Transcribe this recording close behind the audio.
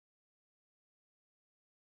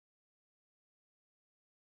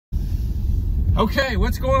Okay,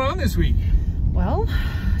 what's going on this week? Well,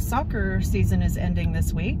 soccer season is ending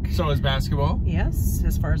this week. So is basketball. Yes,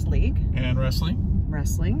 as far as league. And wrestling.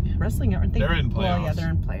 Wrestling, aren't they? They're in playoffs. Well, yeah, they're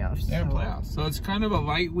in playoffs. They're in playoffs. So it's kind of a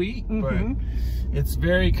light week, but it's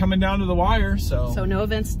very coming down to the wire. So no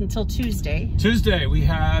events until Tuesday. Tuesday, we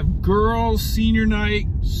have girls senior night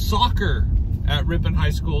soccer at Ripon High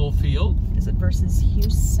School field. Is it versus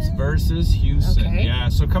Houston? It's versus Houston, okay. Yeah.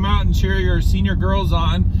 So come out and cheer your senior girls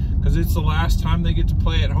on, because it's the last time they get to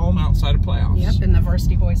play at home outside of playoffs. Yep, and the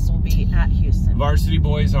varsity boys will be at Houston. Varsity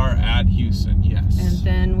boys are at Houston, yes. And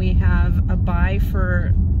then we have a bye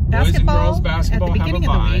for basketball. Boys and girls basketball at the beginning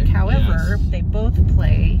have a of the week. bye. However, they both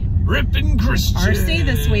play Ripon Christian RC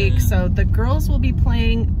this week. So the girls will be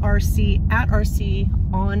playing RC at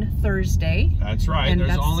RC on Thursday. That's right. And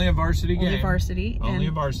there's only a varsity game. Only varsity. Only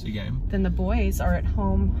a varsity game. Then the boys are at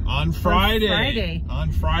home on Friday.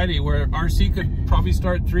 On Friday, where RC could probably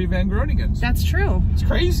start 3 Van Groningans. That's true. It's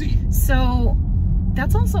crazy. So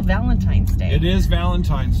that's also Valentine's Day. It is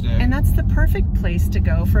Valentine's Day. And that's the perfect place to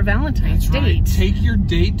go for Valentine's Day. Right. Take your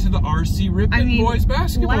date to the RC Ripon boys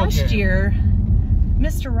basketball game. Last year,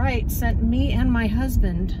 Mr. Wright sent me and my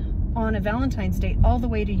husband on a Valentine's date all the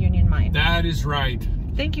way to Union Mine. That is right.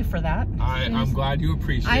 Thank you for that. I'm glad you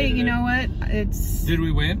appreciate it. You know what? Did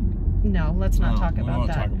we win? No, let's not talk about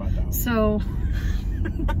that. We won't talk about that. So...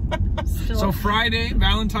 So Friday,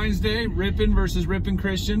 Valentine's Day, Ripon versus Ripon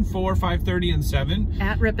Christian, 4, 5:30, and 7.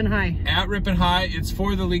 At Ripon High. At Ripon High. It's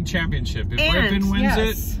for the league championship. If Ripon wins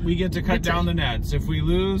it, we get to cut down the nets. If we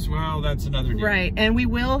lose, well, that's another deal. Right, and we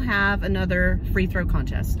will have another free throw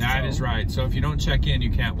contest. That is right. So if you don't check in, you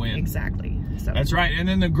can't win. Exactly. So. That's right. And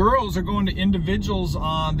then the girls are going to individuals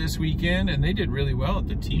on this weekend, and they did really well at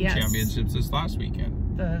the team championships this last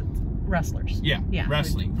weekend. The wrestlers. Yeah,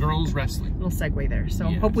 wrestling. Girls wrestling. Little segue there. So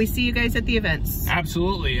hope we see you guys at the events.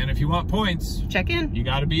 Absolutely. And if you want points, check in. You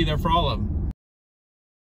got to be there for all of them.